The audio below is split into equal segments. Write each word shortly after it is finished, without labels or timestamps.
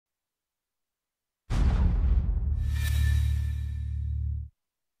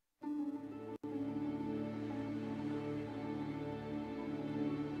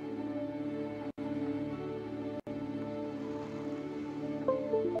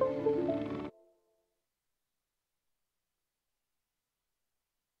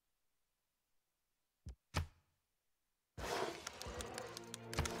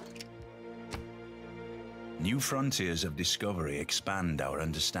New frontiers of discovery expand our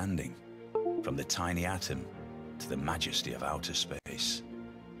understanding, from the tiny atom to the majesty of outer space.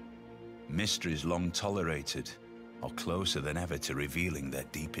 Mysteries long tolerated are closer than ever to revealing their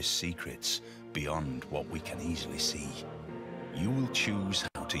deepest secrets beyond what we can easily see. You will choose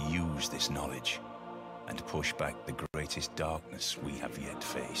how to use this knowledge and push back the greatest darkness we have yet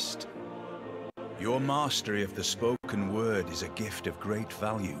faced. Your mastery of the spoken word is a gift of great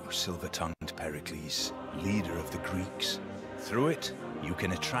value, silver-tongued Pericles, leader of the Greeks. Through it, you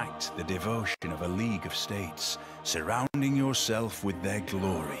can attract the devotion of a league of states, surrounding yourself with their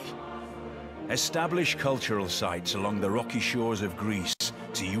glory. Establish cultural sites along the rocky shores of Greece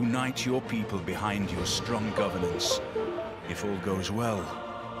to unite your people behind your strong governance. If all goes well,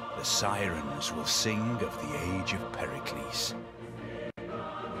 the sirens will sing of the age of Pericles.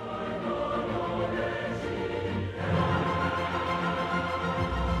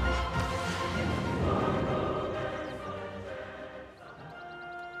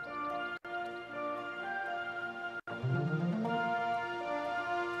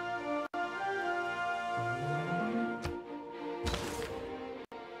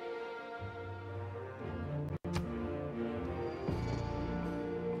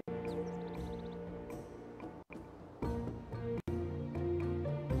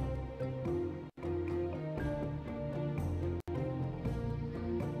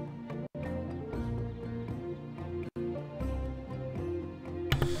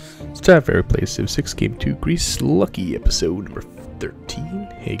 Staff Air Play Civ 6 Game 2 Greece Lucky episode number 13.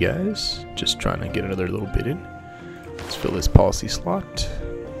 Hey guys, just trying to get another little bit in. Let's fill this policy slot.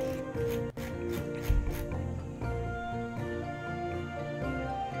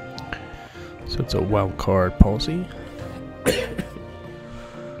 So it's a wild card policy.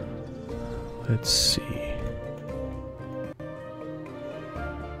 Let's see.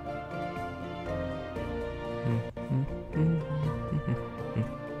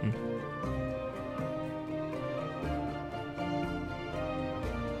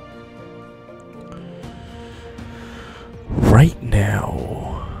 Right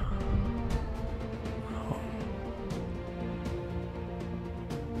now,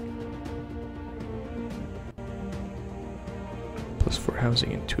 +4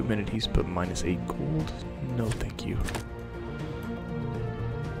 housing and 2 amenities, but -8 gold. No, thank you.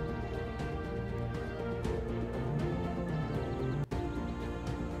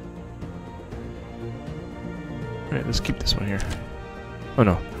 All right, let's keep this one here. Oh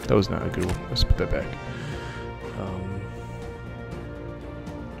no, that was not a good one. Let's put that back.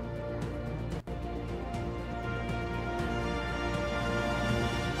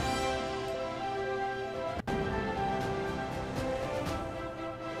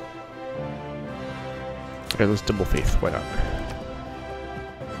 Okay, let's double faith, why not?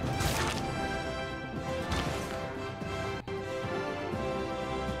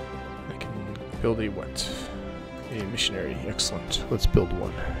 I can build a what? A missionary, excellent. Let's build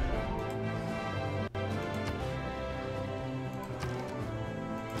one.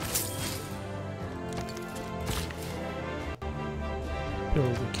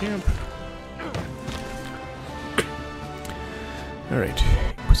 Build a camp. Alright,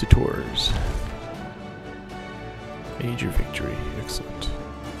 Inquisitors. Major victory, excellent.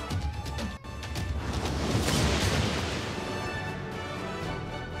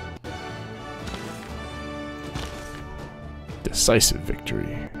 Decisive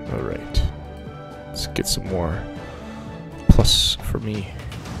victory, alright. Let's get some more plus for me.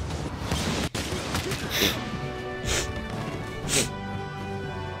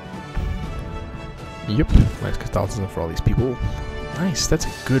 Yep, nice Catholicism for all these people. Nice, that's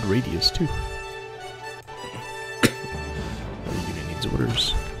a good radius too.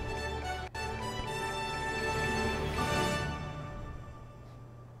 Orders.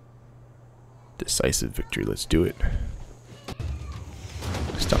 Decisive victory, let's do it.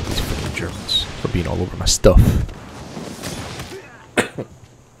 Stop these freaking Germans from being all over my stuff.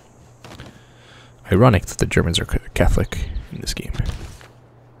 Ironic that the Germans are Catholic in this game.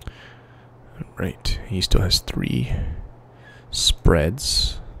 Right, he still has 3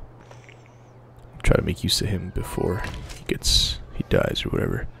 spreads. Try to make use of him before he dies or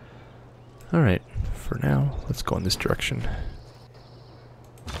whatever. Alright, for now, let's go in this direction.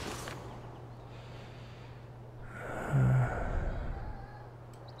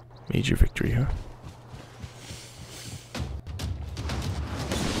 Major victory, huh?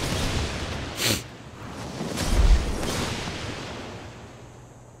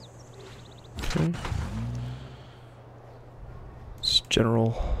 Okay. It's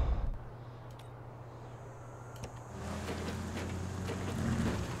general.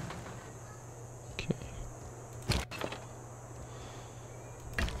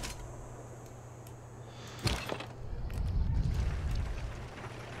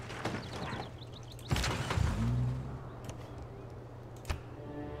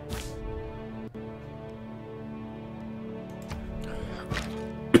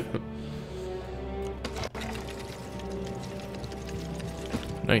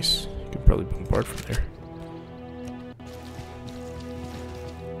 Nice. You can probably bombard from there.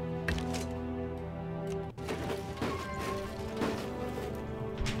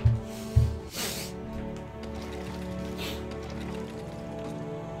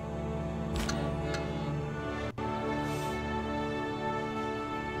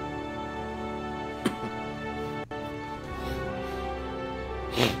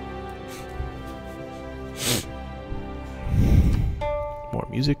 More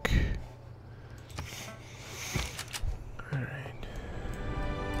music. Alright.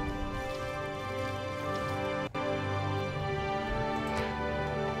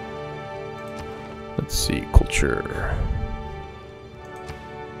 Let's see, culture.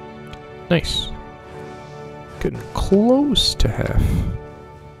 Nice. Getting close to half.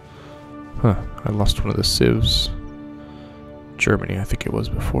 Huh, I lost one of the civs. Germany, I think it was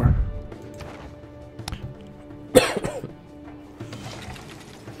before.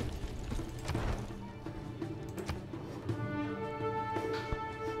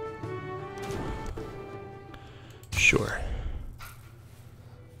 Sure.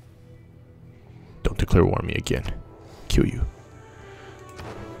 Don't declare war on me again. Kill you.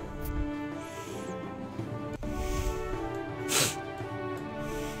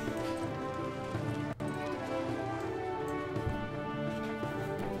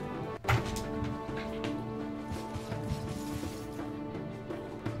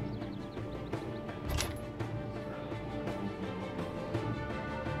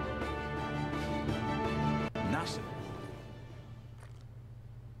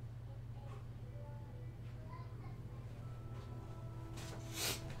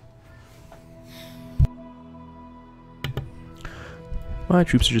 My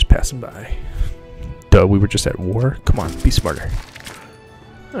troops are just passing by. Duh, we were just at war. Come on, be smarter.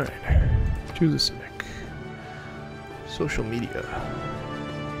 Alright. Choose a civic. Social media.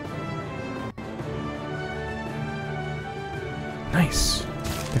 Nice.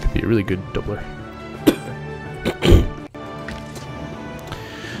 That could be a really good doubler.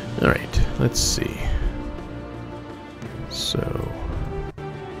 Alright, let's see. So,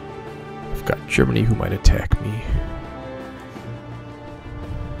 I've got Germany who might attack me.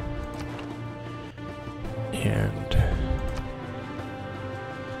 And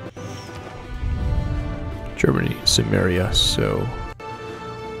Germany, Samaria, so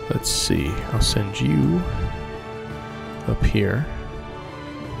let's see. I'll send you up here.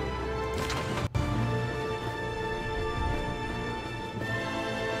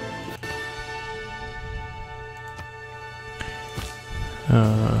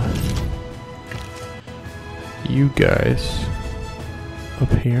 You guys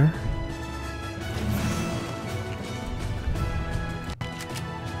up here.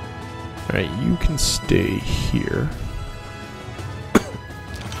 Alright, you can stay here.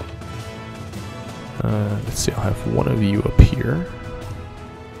 Let's see, I'll have one of you up here.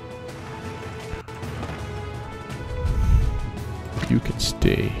 You can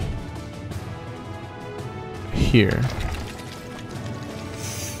stay here.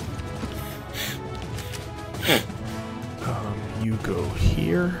 You go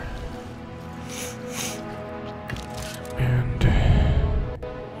here. And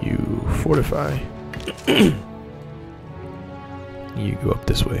you fortify. You go up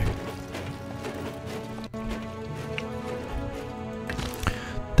this way.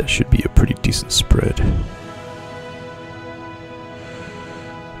 That should be a pretty decent spread.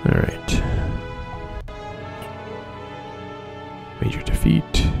 Alright. Major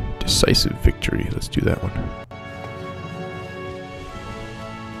defeat. Decisive victory. Let's do that one.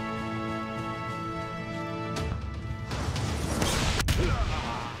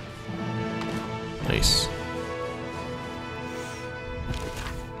 Nice.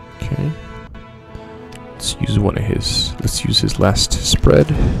 Okay. Let's use one of his. Let's use his last spread.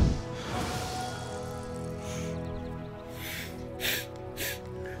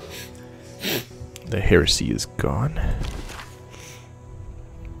 The heresy is gone.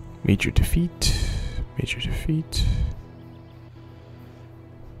 Major defeat. Major defeat.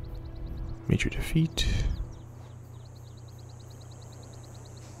 Major defeat.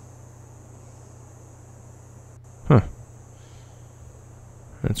 Huh.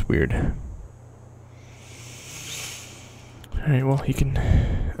 That's weird. Alright, well, he can,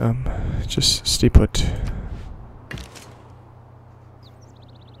 just stay put.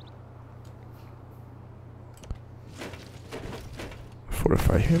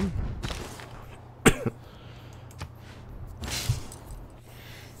 Fortify him.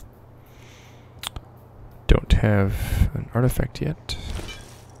 Don't have an artifact yet.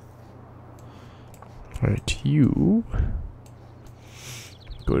 Alright, you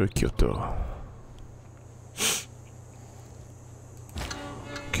go to Kyoto.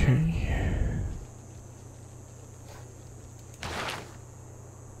 Okay.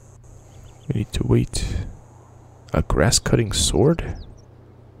 We need to wait. A grass cutting sword?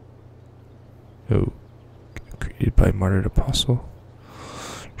 Oh, created by martyred apostle.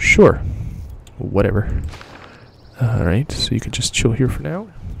 Sure. Whatever. Alright, so you can just chill here for now.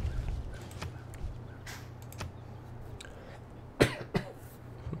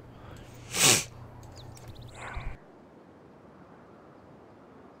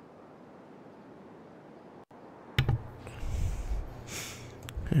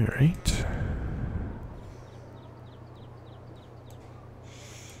 Alright.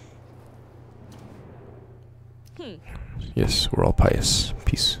 Yes, we're all pious.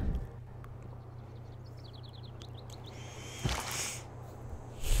 Peace.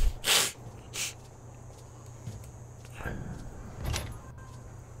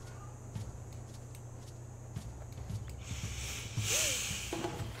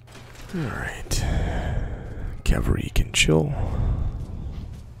 Alright. Cavalry can chill.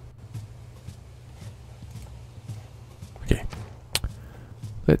 Okay.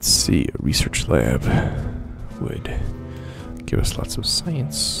 Let's see. A research lab would give us lots of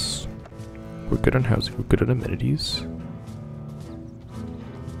science. We're good on housing. We're good on amenities.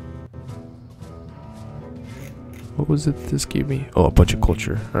 What was it this gave me? Oh, a bunch of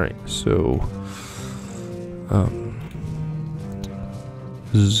culture. Alright, so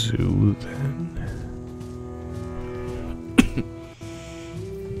zoo then.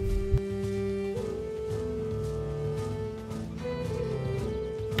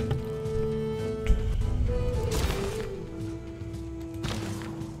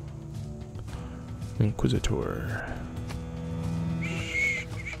 Inquisitor.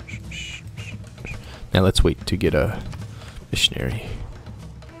 Now let's wait to get a missionary.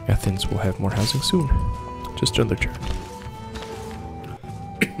 Athens will have more housing soon. Just another turn.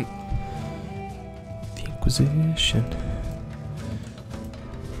 The Inquisition.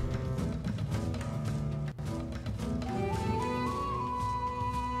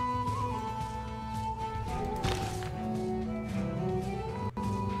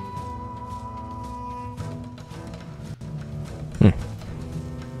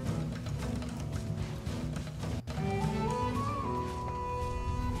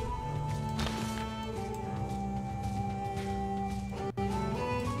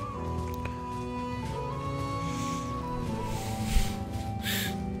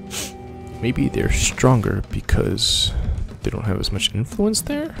 Maybe they're stronger because they don't have as much influence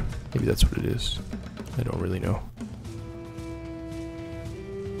there? Maybe that's what it is. I don't really know.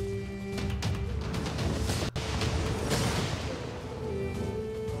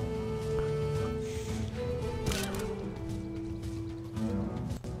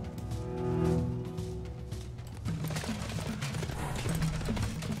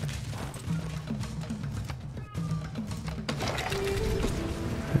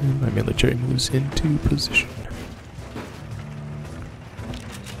 And my military moves into position.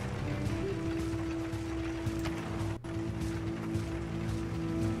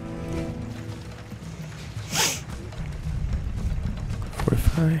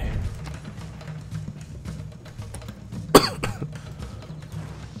 Fortify.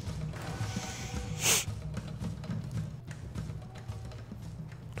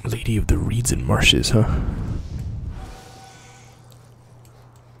 Lady of the Reeds and Marshes, huh?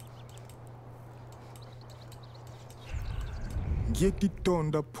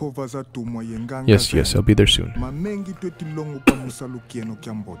 Yes, yes, I'll be there soon.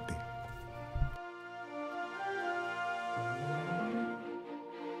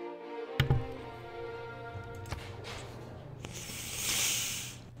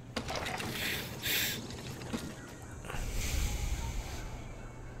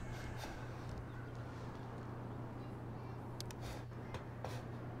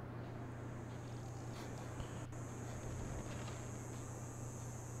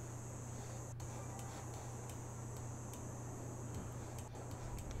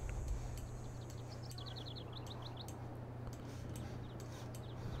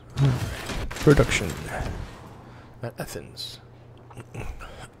 Production at Athens.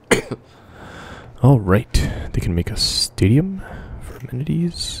 All right, they can make a stadium for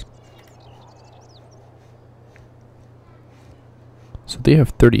amenities. So they have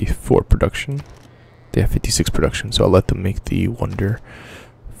 34 production. They have 56 production, so I'll let them make the wonder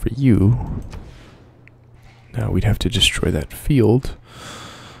for you. Now we'd have to destroy that field.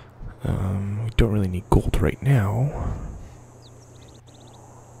 We don't really need gold right now.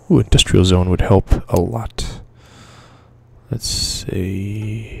 Ooh, industrial zone would help a lot. Let's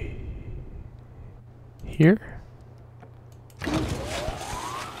say here.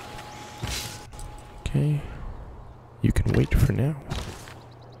 Okay. You can wait for now.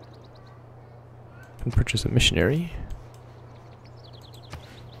 And purchase a missionary.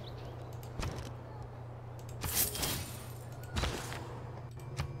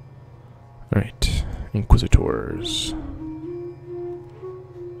 Alright. Inquisitors.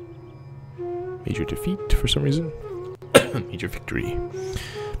 Major defeat for some reason. Major victory.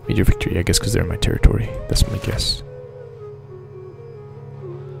 Major victory, I guess because they're in my territory. That's my guess.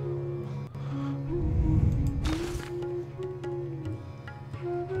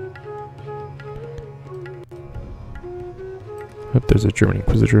 Hope there's a German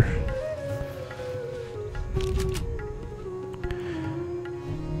Inquisitor.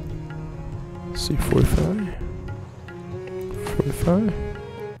 Let's see, 45. 45.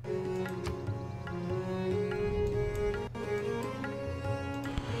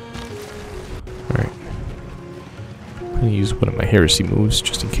 Alright. I'm gonna use one of my heresy moves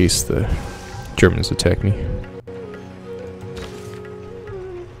just in case the Germans attack me.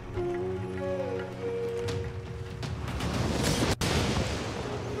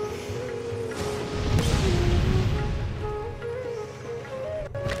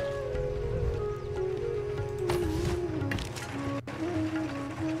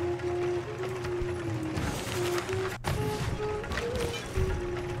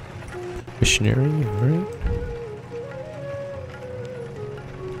 Missionary, alright.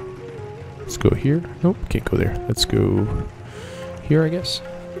 Let's go here. Nope, can't go there. Let's go here, I guess.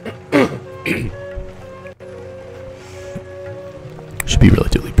 Should be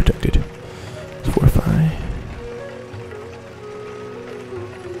relatively protected. 4 or 5.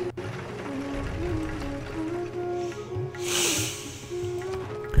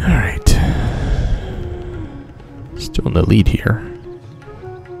 Alright. Still in the lead here.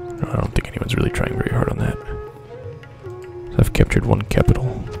 I don't think anyone's really trying very hard on that. So I've captured one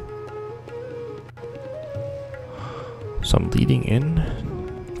capital. So I'm leading in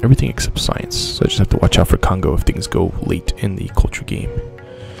everything except science. So I just have to watch out for Congo if things go late in the culture game.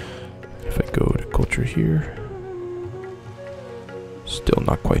 If I go to culture here, still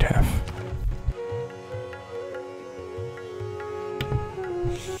not quite half.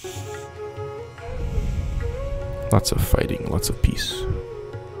 Lots of fighting, lots of peace.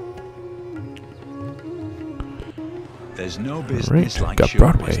 There's no business like got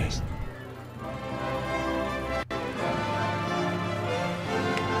Broadway. Business.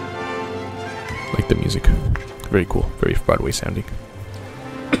 Like the music. Very cool. Very Broadway sounding.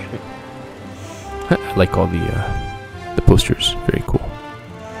 I like all the posters. Very cool.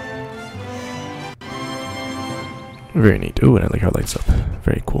 Very neat. Oh, and I like how it lights up.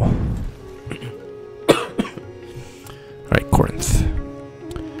 Very cool. Alright, Corinth.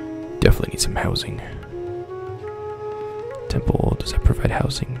 Definitely need some housing. Temple, does that provide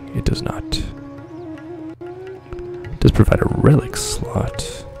housing? It does not. It does provide a relic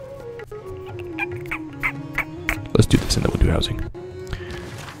slot. Let's do this and then we'll do housing.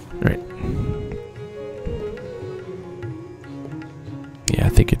 Alright. Yeah, I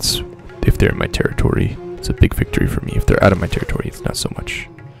think it's, if they're in my territory, it's a big victory for me. If they're out of my territory, it's not so much.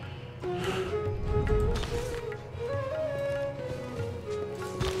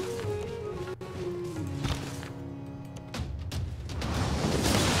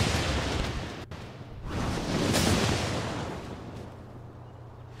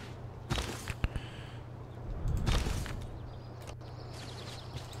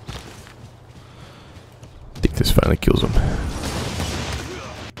 This finally kills him.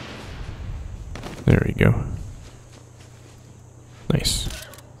 There we go. Nice.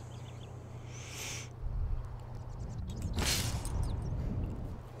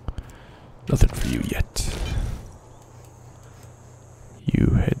 Nothing for you yet.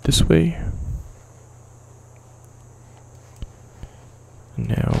 You head this way.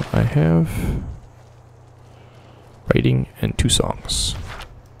 Now I have writing and 2 songs.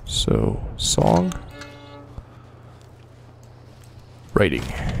 So, song. Writing.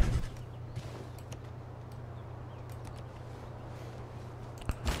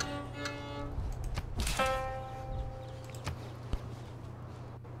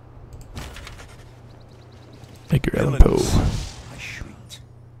 Edgar Allan Poe.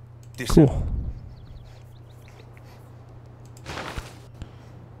 Cool.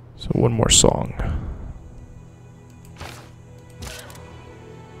 So one more song.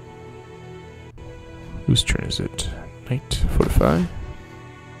 Whose turn is it? Knight, 45.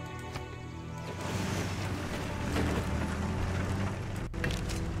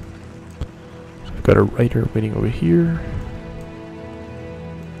 I've got a writer waiting over here.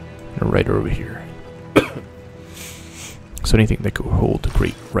 And a writer over here. So anything that could hold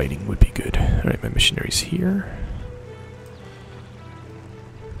great writing would be good. Alright, my missionary's here.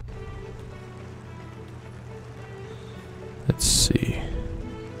 Let's see.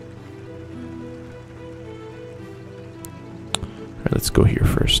 Alright, let's go here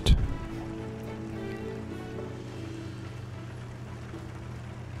first.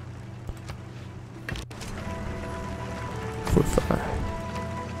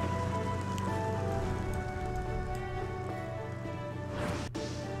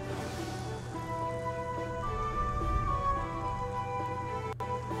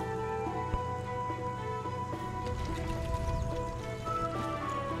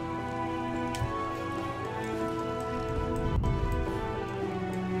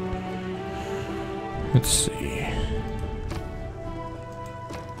 Let's see.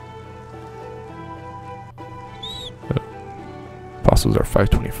 So, apostles are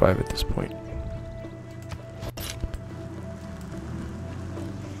 525 at this point.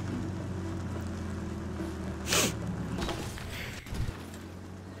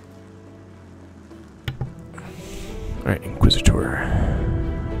 Alright, Inquisitor.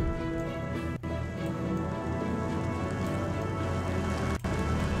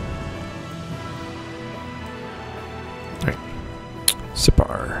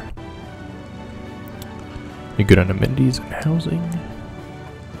 Sipar. You're good on amenities and housing.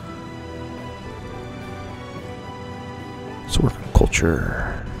 Let's work on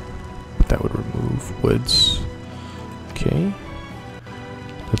culture. But that would remove woods. Okay.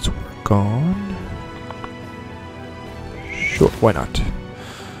 Let's work on... Sure, why not?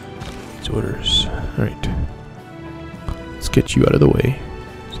 These orders. Alright. Let's get you out of the way.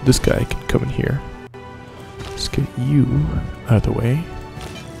 So this guy can come in here. Let's get you out of the way.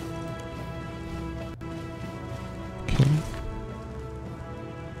 Okay.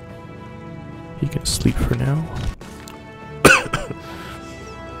 He can sleep for now.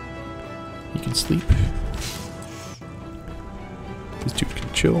 He can sleep. This dude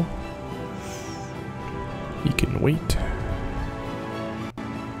can chill. He can wait.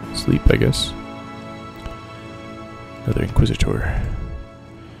 Sleep, I guess. Another Inquisitor.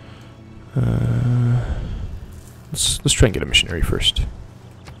 Let's try and get a missionary first.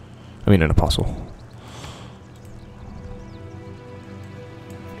 I mean, an apostle.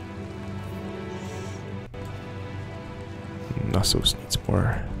 Knossos needs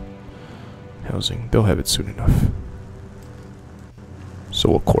more housing. They'll have it soon enough. So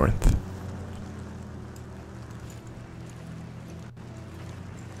will Corinth.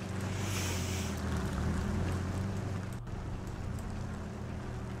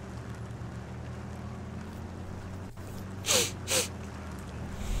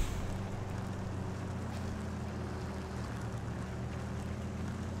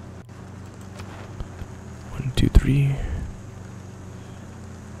 One, two, three.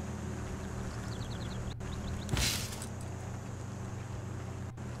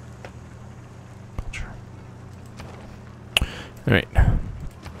 Alright,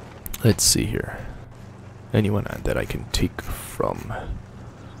 let's see here. Anyone that I can take from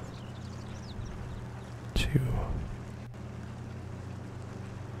to...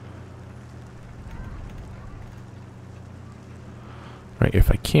 Alright,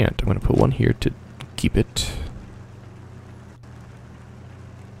 if I can't, I'm going to put one here to keep it.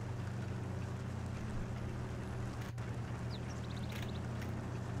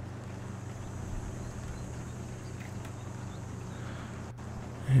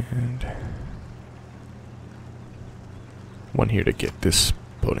 And one here to get this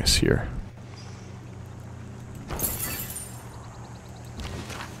bonus here.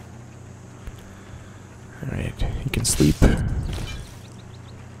 Alright, he can sleep.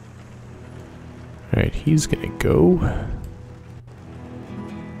 Alright, he's gonna go.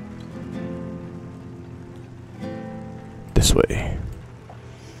 This way.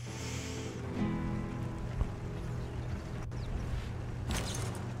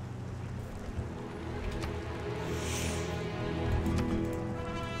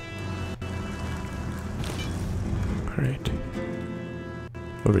 Alright.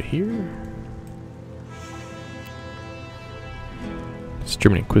 Over here. This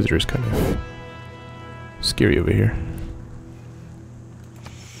German Inquisitor is kind of scary over here.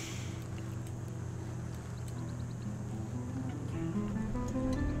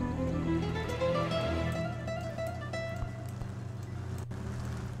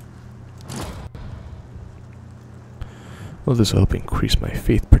 Well, this will help increase my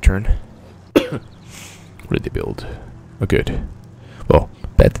faith per turn. What did they build? Oh, good. Well,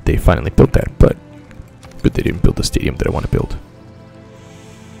 bad that they finally built that, but But they didn't build the stadium that I want to build.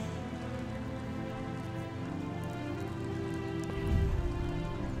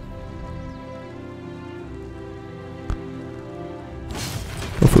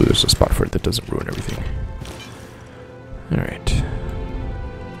 Hopefully there's a spot for it that doesn't ruin everything. Alright.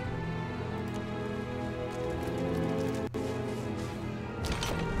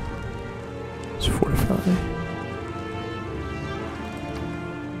 Let's fortify.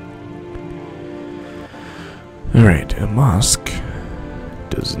 Alright, a mosque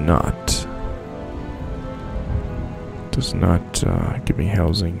does not give me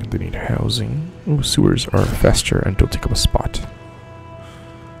housing. They need housing. Oh, sewers are faster and don't take up a spot.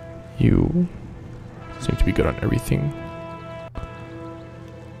 You seem to be good on everything.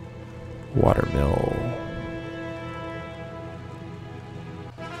 Watermill.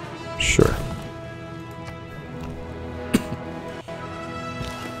 Sure.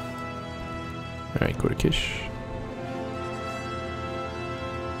 Alright, go to Kish.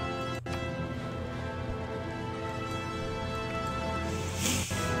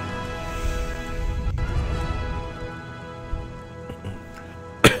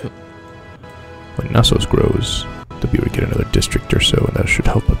 When Knossos grows, they'll be able to get another district or so, and that should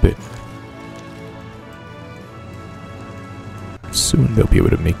help a bit. Soon they'll be able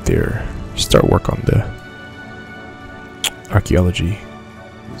to start work on the archaeology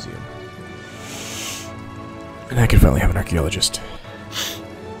museum. And I can finally have an archaeologist.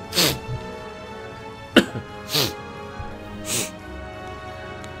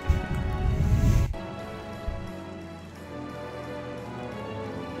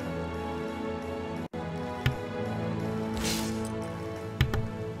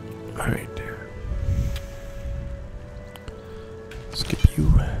 Alright. Skip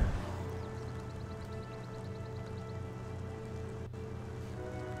you.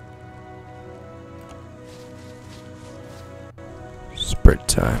 Spread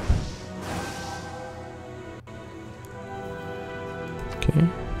time. Okay.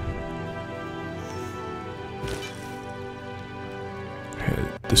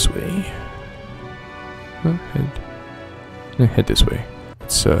 Head this way. Oh, head this way.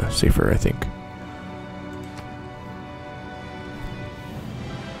 It's safer, I think.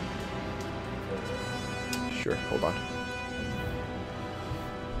 Sure, hold on.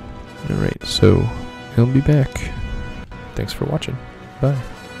 Alright, so I'll be back. Thanks for watching. Bye.